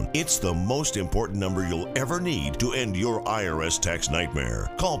down. It's the most important number you'll ever need to end your IRS tax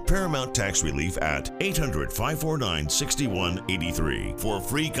nightmare. Call Paramount Tax Relief at 800-549-6183 for a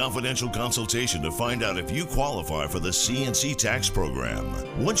free confidential consultation to find out if you qualify for the CNC tax program.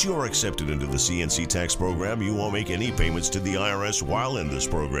 Once you are accepted into the CNC tax program, you won't make any payments to the IRS while in this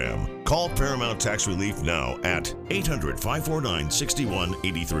program. Call Paramount Tax Relief now at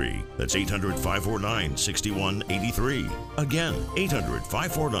 800-549-6183. That's 800-549-6183. Again,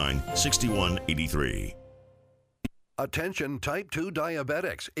 800-549-6183. Attention type 2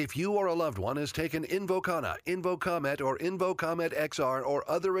 diabetics. If you or a loved one has taken Invokana, Invokamet, or Invokamet XR or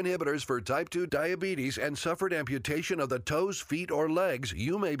other inhibitors for type 2 diabetes and suffered amputation of the toes, feet, or legs,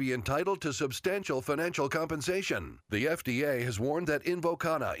 you may be entitled to substantial financial compensation. The FDA has warned that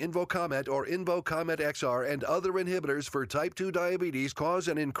Invokana, Invokamet, or Invokamet XR and other inhibitors for type 2 diabetes cause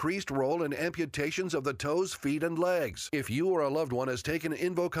an increased role in amputations of the toes, feet, and legs. If you or a loved one has taken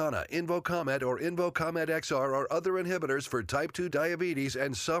Invokana, Invokamet, or Invokamet XR or other inhibitors for type 2 diabetes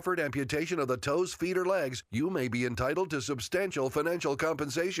and suffered amputation of the toes, feet, or legs, you may be entitled to substantial financial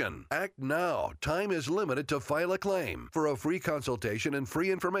compensation. Act now. Time is limited to file a claim. For a free consultation and free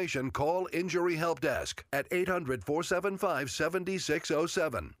information, call Injury Help Desk at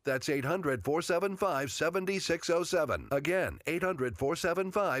 800-475-7607. That's 800-475-7607. Again,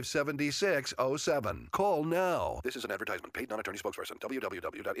 800-475-7607. Call now. This is an advertisement. Paid non-attorney spokesperson.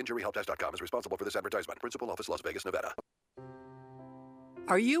 www.injuryhelpdesk.com is responsible for this advertisement. Principal office, Las Vegas, Nevada.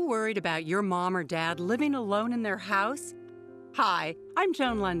 Are you worried about your mom or dad living alone in their house? Hi, I'm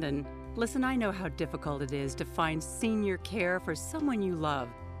Joan London. Listen, I know how difficult it is to find senior care for someone you love.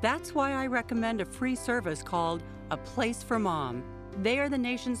 That's why I recommend a free service called A Place for Mom. They are the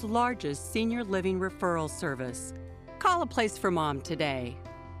nation's largest senior living referral service. Call A Place for Mom today.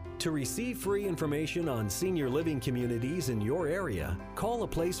 To receive free information on senior living communities in your area, call A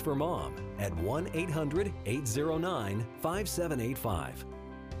Place for Mom at 1-800-809-5785.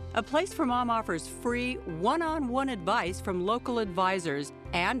 A Place for Mom offers free one-on-one advice from local advisors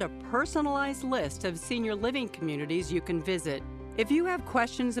and a personalized list of senior living communities you can visit. If you have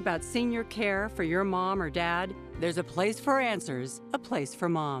questions about senior care for your mom or dad, there's a place for answers, a place for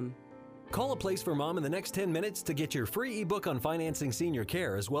mom. Call A Place for Mom in the next 10 minutes to get your free ebook on financing senior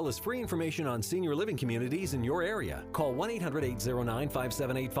care as well as free information on senior living communities in your area. Call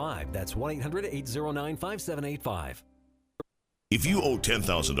 1-800-809-5785. That's 1-800-809-5785. If you owe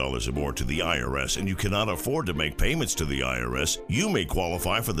 $10,000 or more to the IRS and you cannot afford to make payments to the IRS, you may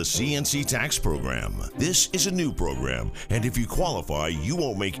qualify for the CNC tax program. This is a new program, and if you qualify, you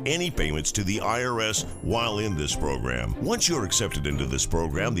won't make any payments to the IRS while in this program. Once you're accepted into this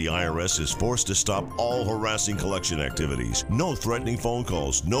program, the IRS is forced to stop all harassing collection activities. No threatening phone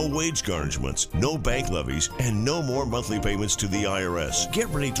calls, no wage garnishments, no bank levies, and no more monthly payments to the IRS. Get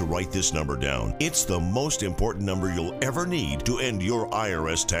ready to write this number down. It's the most important number you'll ever need to end your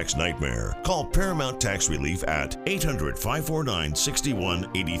IRS tax nightmare. Call Paramount Tax Relief at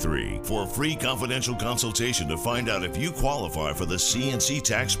 800-549-6183 for a free confidential consultation to find out if you qualify for the CNC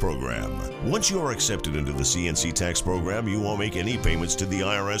tax program. Once you are accepted into the CNC tax program, you won't make any payments to the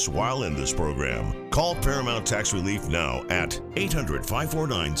IRS while in this program. Call Paramount Tax Relief now at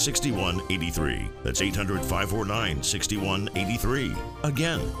 800-549-6183. That's 800-549-6183.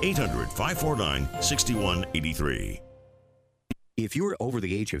 Again, 800-549-6183. If you're over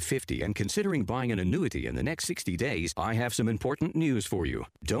the age of 50 and considering buying an annuity in the next 60 days, I have some important news for you.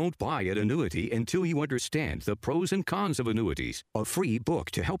 Don't buy an annuity until you understand the pros and cons of annuities. A free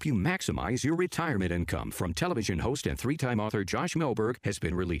book to help you maximize your retirement income from television host and three-time author Josh Melberg has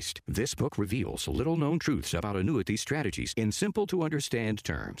been released. This book reveals little-known truths about annuity strategies in simple-to-understand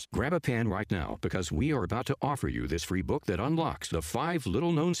terms. Grab a pen right now because we are about to offer you this free book that unlocks the 5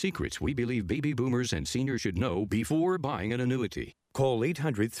 little-known secrets we believe baby boomers and seniors should know before buying an annuity. annuity. Call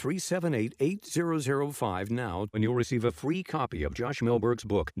 800-378-8005 now and you'll receive a free copy of Josh Milberg's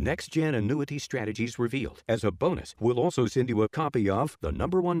book, Next Gen Annuity Strategies Revealed. As a bonus, we'll also send you a copy of The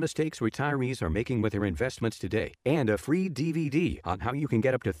 #1 Mistakes Retirees Are Making with Their Investments Today and a free DVD on how you can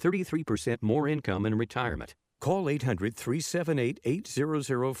get up to 33% more income in retirement. Call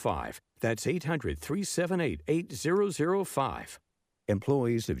 800-378-8005. That's 800-378-8005.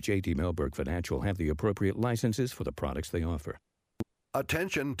 Employees of J.D. Milberg Financial have the appropriate licenses for the products they offer.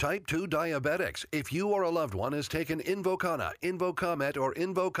 Attention type 2 diabetics. If you or a loved one has taken Invokana, Invokamet, or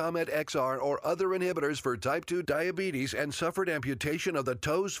Invokamet XR or other inhibitors for type 2 diabetes and suffered amputation of the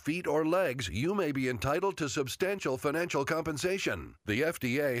toes, feet, or legs, you may be entitled to substantial financial compensation. The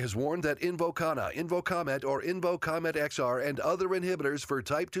FDA has warned that Invokana, Invokamet, or Invokamet XR and other inhibitors for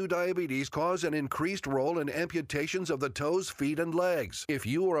type 2 diabetes cause an increased role in amputations of the toes, feet, and legs. If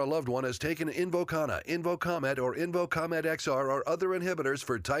you or a loved one has taken Invokana, Invokamet, or Invokamet XR or other inhibitors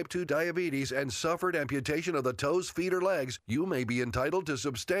for type 2 diabetes and suffered amputation of the toes, feet, or legs, you may be entitled to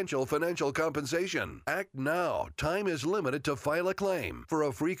substantial financial compensation. Act now. Time is limited to file a claim. For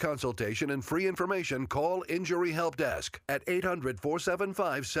a free consultation and free information, call Injury Help Desk at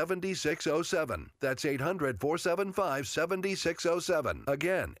 800-475-7607. That's 800-475-7607.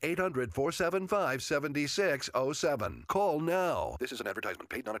 Again, 800-475-7607. Call now. This is an advertisement.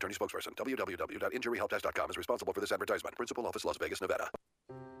 Paid non-attorney spokesperson. www.injuryhelpdesk.com is responsible for this advertisement. Principal office, Las Vegas, Nevada.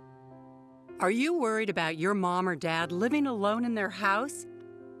 Are you worried about your mom or dad living alone in their house?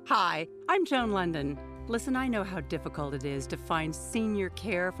 Hi, I'm Joan London. Listen, I know how difficult it is to find senior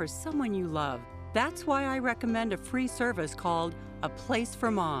care for someone you love. That's why I recommend a free service called A Place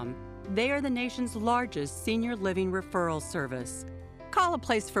for Mom. They are the nation's largest senior living referral service. Call A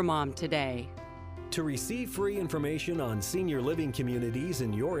Place for Mom today. To receive free information on senior living communities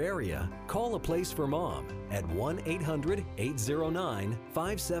in your area, call A Place for Mom at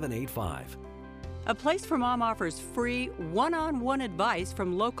 1-800-809-5785. A Place for Mom offers free one-on-one advice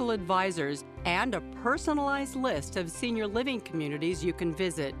from local advisors and a personalized list of senior living communities you can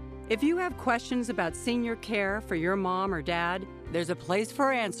visit. If you have questions about senior care for your mom or dad, there's a place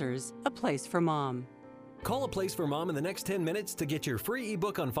for answers, A Place for Mom. Call A Place for Mom in the next 10 minutes to get your free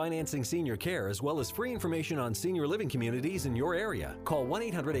ebook on financing senior care as well as free information on senior living communities in your area. Call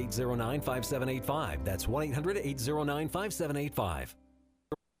 1-800-809-5785. That's 1-800-809-5785.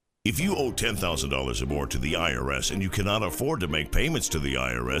 If you owe $10,000 or more to the IRS and you cannot afford to make payments to the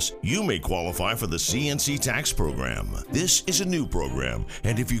IRS, you may qualify for the CNC tax program. This is a new program,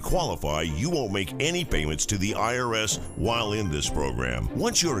 and if you qualify, you won't make any payments to the IRS while in this program.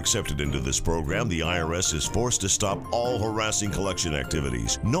 Once you're accepted into this program, the IRS is forced to stop all harassing collection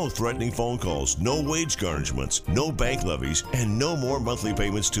activities. No threatening phone calls, no wage garnishments, no bank levies, and no more monthly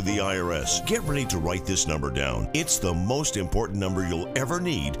payments to the IRS. Get ready to write this number down. It's the most important number you'll ever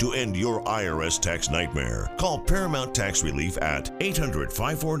need to end your IRS tax nightmare. Call Paramount Tax Relief at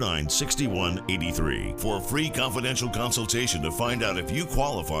 800-549-6183 for a free confidential consultation to find out if you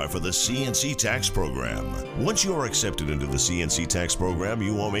qualify for the CNC tax program. Once you are accepted into the CNC tax program,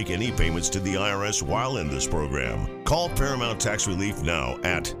 you won't make any payments to the IRS while in this program. Call Paramount Tax Relief now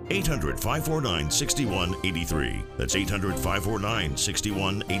at 800-549-6183. That's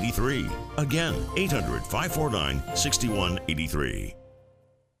 800-549-6183. Again, 800-549-6183.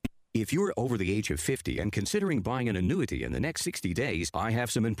 If you're over the age of 50 and considering buying an annuity in the next 60 days, I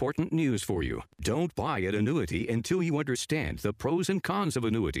have some important news for you. Don't buy an annuity until you understand the pros and cons of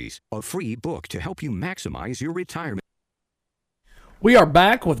annuities. A free book to help you maximize your retirement. We are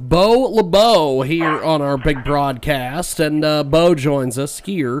back with Bo LeBeau here on our big broadcast, and Bo joins us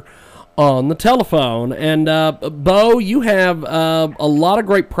here on the telephone. And Bo, you have a lot of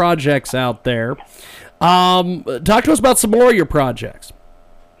great projects out there. Talk to us about some more of your projects.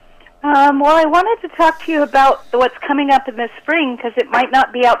 Well, I wanted to talk to you about what's coming up in the spring, because it might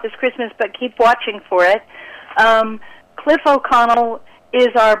not be out this Christmas, but keep watching for it. Cliff O'Connell is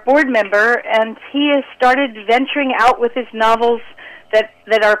our board member, and he has started venturing out with his novels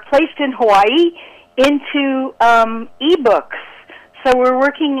that are placed in Hawaii into e-books. So we're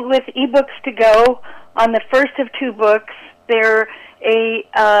working with e-books to go on the first of two books. They're a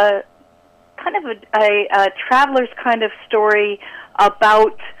kind of a traveler's kind of story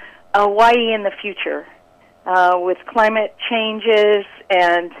about Hawaii in the future, with climate changes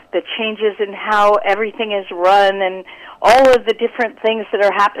and the changes in how everything is run and all of the different things that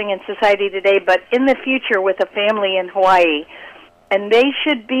are happening in society today, but in the future with a family in Hawaii. And they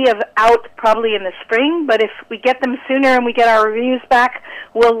should be out probably in the spring, but if we get them sooner and we get our reviews back,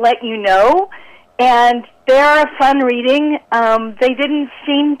 we'll let you know. And they're a fun reading. They didn't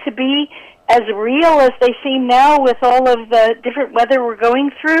seem to be as real as they seem now with all of the different weather we're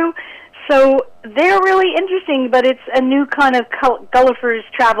going through. So they're really interesting, but it's a new kind of Gulliver's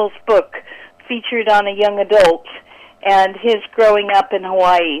Travels book featured on a young adult and his growing up in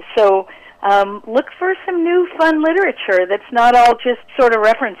Hawaii. So look for some new fun literature that's not all just sort of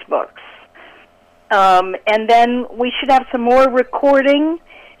reference books. And then we should have some more recording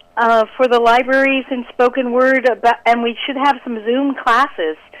for the libraries and spoken word, and we should have some Zoom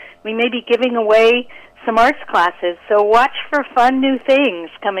classes. We may be giving away some arts classes, so watch for fun new things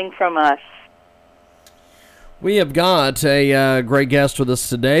coming from us. We have got a great guest with us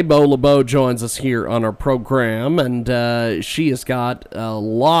today. Bo LeBeau joins us here on our program, and she has got a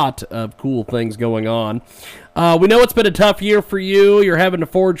lot of cool things going on. We know it's been a tough year for you. You're having to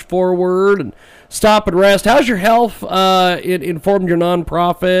forge forward and stop and rest. How's your health informed your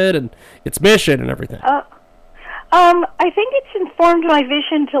nonprofit and its mission and everything? I think it's informed my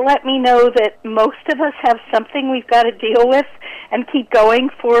vision to let me know that most of us have something we've got to deal with and keep going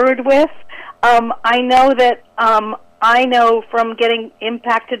forward with. I know that I know from getting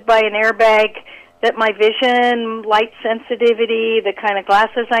impacted by an airbag that my vision, light sensitivity, the kind of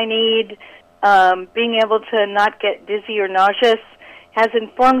glasses I need, being able to not get dizzy or nauseous has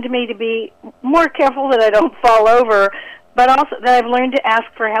informed me to be more careful that I don't fall over, but also that I've learned to ask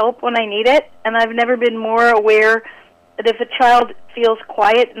for help when I need it, and I've never been more aware that if a child feels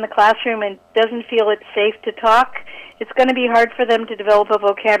quiet in the classroom and doesn't feel it's safe to talk, it's going to be hard for them to develop a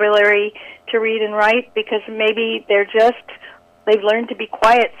vocabulary to read and write because maybe they've learned to be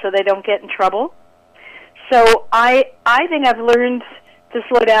quiet so they don't get in trouble. So I think I've learned to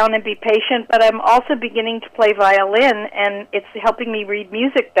slow down and be patient, but I'm also beginning to play violin, and it's helping me read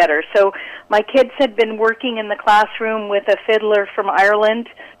music better. So my kids had been working in the classroom with a fiddler from Ireland,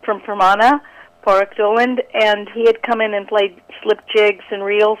 from Fermanagh, Porrick Doland, and he had come in and played slip jigs and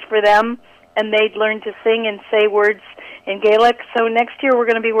reels for them, and they'd learned to sing and say words in Gaelic. So next year we're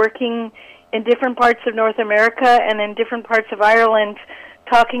going to be working in different parts of North America and in different parts of Ireland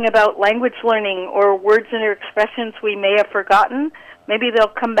talking about language learning or words and expressions we may have forgotten. Maybe they'll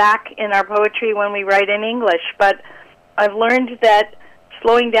come back in our poetry when we write in English, but I've learned that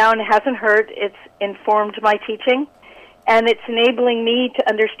slowing down hasn't hurt. It's informed my teaching, and it's enabling me to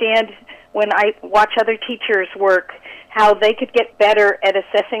understand when I watch other teachers work how they could get better at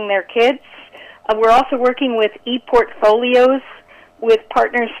assessing their kids. We're also working with e-portfolios with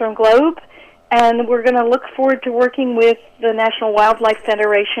partners from Globe, and we're going to look forward to working with the National Wildlife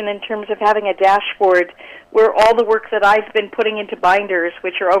Federation in terms of having a dashboard where all the work that I've been putting into binders,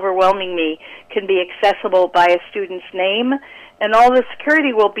 which are overwhelming me, can be accessible by a student's name. And all the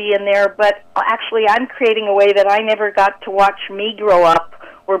security will be in there, but actually I'm creating a way that I never got to watch me grow up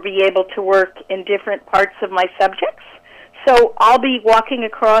or be able to work in different parts of my subjects. So I'll be walking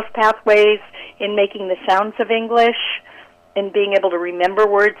across pathways in making the sounds of English and being able to remember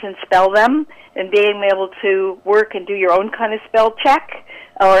words and spell them and being able to work and do your own kind of spell check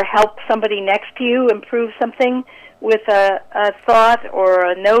or help somebody next to you improve something with a thought or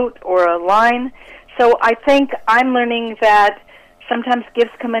a note or a line. So I think I'm learning that sometimes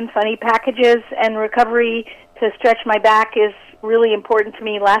gifts come in funny packages, and recovery to stretch my back is really important to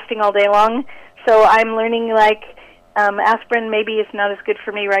me, lasting all day long. So I'm learning aspirin maybe is not as good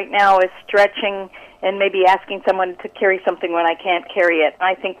for me right now as stretching and maybe asking someone to carry something when I can't carry it.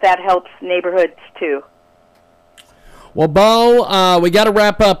 I think that helps neighborhoods too. Well, Bo, we got to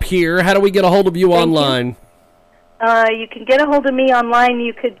wrap up here. How do we get a hold of you online? You can get a hold of me online.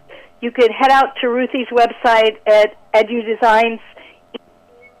 You could head out to Ruthie's website at EduDesigns.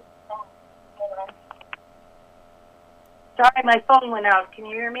 Sorry, my phone went out. Can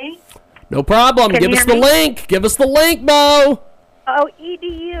you hear me? No problem. Give us the link. Give us the link, Bo. Oh,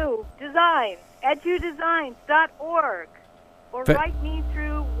 EDU Designs, edudesigns.org, or write me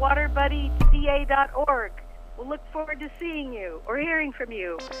through waterbuddyca.org. We'll look forward to seeing you, or hearing from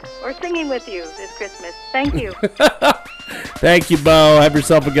you, or singing with you this Christmas. Thank you. Thank you, Bo. Have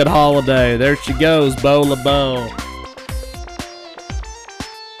yourself a good holiday. There she goes, Bo LeBeau.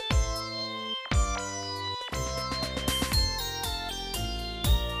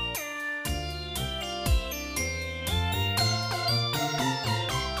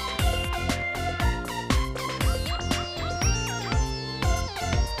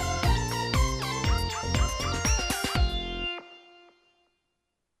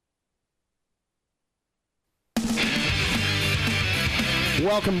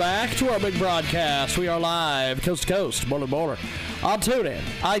 Welcome back to our big broadcast. We are live, coast to coast, border to border, on TuneIn,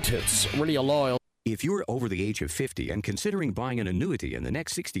 iTunes, Radio Loyal. If you're over the age of 50 and considering buying an annuity in the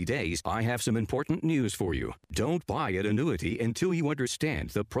next 60 days, I have some important news for you. Don't buy an annuity until you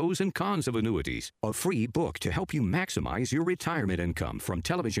understand the pros and cons of annuities. A free book to help you maximize your retirement income from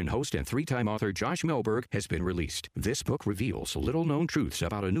television host and three-time author Josh Melberg has been released. This book reveals little-known truths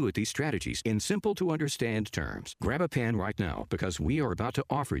about annuity strategies in simple-to-understand terms. Grab a pen right now because we are about to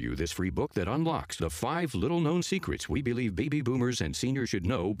offer you this free book that unlocks the 5 little-known secrets we believe baby boomers and seniors should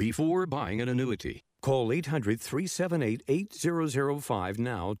know before buying an annuity. Call 800-378-8005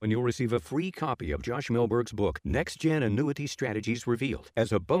 now and you'll receive a free copy of Josh Melberg's book, Next Gen Annuity Strategies Revealed.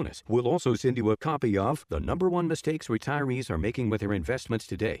 As a bonus, we'll also send you a copy of The #1 Mistakes Retirees Are Making with Their Investments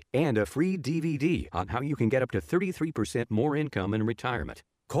Today and a free DVD on how you can get up to 33% more income in retirement.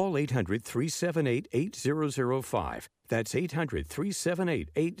 Call 800-378-8005. That's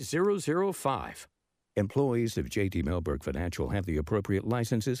 800-378-8005. Employees of J.D. Melberg Financial have the appropriate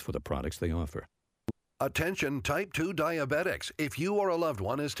licenses for the products they offer. Attention type 2 diabetics. If you or a loved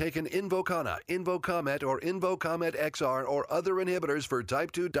one has taken Invokana, Invokamet, or Invokamet XR or other inhibitors for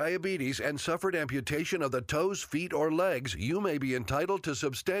type 2 diabetes and suffered amputation of the toes, feet, or legs, you may be entitled to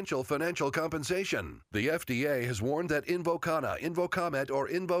substantial financial compensation. The FDA has warned that Invokana, Invokamet, or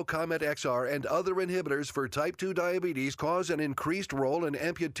Invokamet XR and other inhibitors for type 2 diabetes cause an increased role in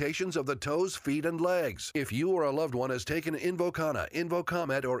amputations of the toes, feet, and legs. If you or a loved one has taken Invokana,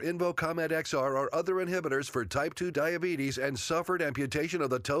 Invokamet, or Invokamet XR or other inhibitors for type 2 diabetes and suffered amputation of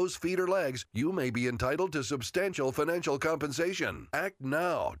the toes, feet, or legs, you may be entitled to substantial financial compensation. Act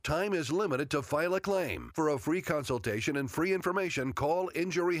now. Time is limited to file a claim. For a free consultation and free information, call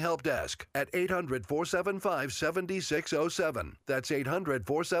Injury Help Desk at 800-475-7607. That's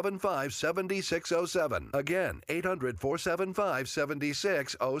 800-475-7607. Again,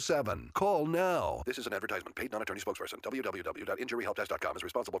 800-475-7607. Call now. This is an advertisement. Paid non-attorney spokesperson. www.injuryhelpdesk.com is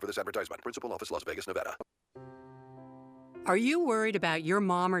responsible for this advertisement. Principal office, Las Vegas, Nevada. Are you worried about your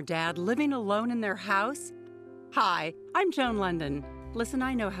mom or dad living alone in their house? Hi, I'm Joan London. Listen,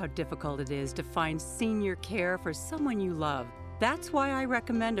 I know how difficult it is to find senior care for someone you love. That's why I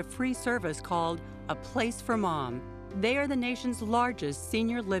recommend a free service called A Place for Mom. They are the nation's largest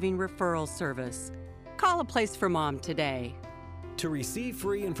senior living referral service. Call A Place for Mom today. To receive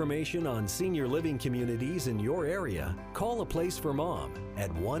free information on senior living communities in your area, call A Place for Mom at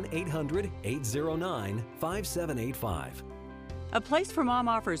 1-800-809-5785. A Place for Mom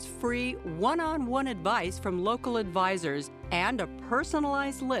offers free one-on-one advice from local advisors and a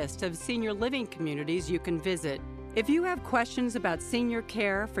personalized list of senior living communities you can visit. If you have questions about senior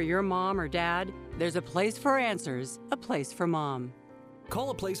care for your mom or dad, there's a place for answers, A Place for Mom.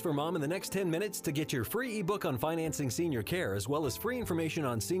 Call A Place for Mom in the next 10 minutes to get your free ebook on financing senior care as well as free information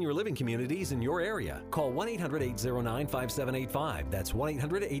on senior living communities in your area. Call 1-800-809-5785. That's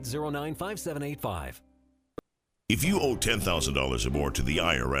 1-800-809-5785. If you owe $10,000 or more to the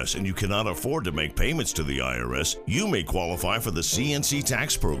IRS and you cannot afford to make payments to the IRS, you may qualify for the CNC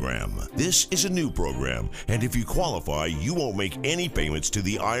tax program. This is a new program, and if you qualify, you won't make any payments to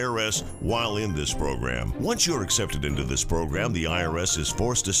the IRS while in this program. Once you're accepted into this program, the IRS is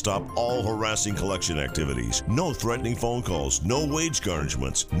forced to stop all harassing collection activities. No threatening phone calls, no wage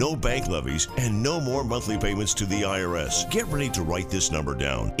garnishments, no bank levies, and no more monthly payments to the IRS. Get ready to write this number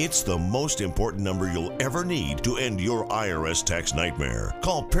down. It's the most important number you'll ever need to end your IRS tax nightmare.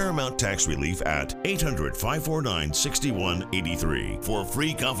 Call Paramount Tax Relief at 800-549-6183 for a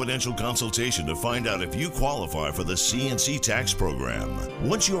free confidential consultation to find out if you qualify for the CNC tax program.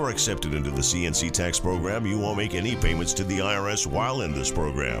 Once you are accepted into the CNC tax program, you won't make any payments to the IRS while in this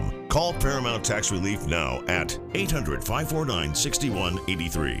program. Call Paramount Tax Relief now at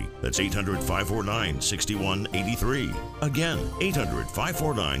 800-549-6183. That's 800-549-6183. Again,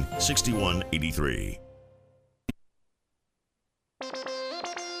 800-549-6183.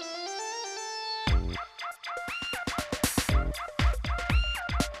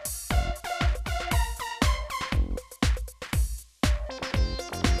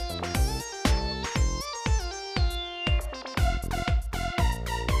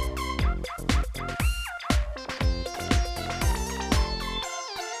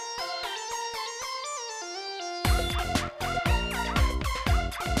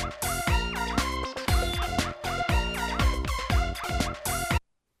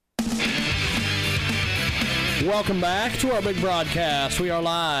 Welcome back to our big broadcast. We are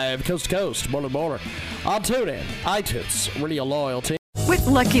live, coast to coast, border to border, on TuneIn, iTunes, Radio Loyalty. With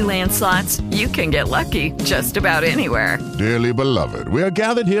Lucky Land Slots, you can get lucky just about anywhere. Dearly beloved, we are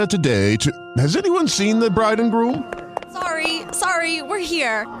gathered here today to... Has anyone seen the bride and groom? Sorry, we're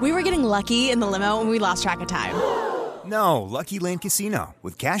here. We were getting lucky in the limo and we lost track of time. No, Lucky Land Casino,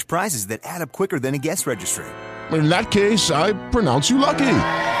 with cash prizes that add up quicker than a guest registry. In that case, I pronounce you lucky.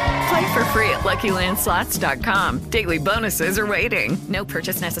 Play for free at LuckyLandSlots.com. Daily bonuses are waiting. No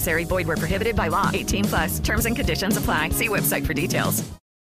purchase necessary. Void where prohibited by law. 18+. Terms and conditions apply. See website for details.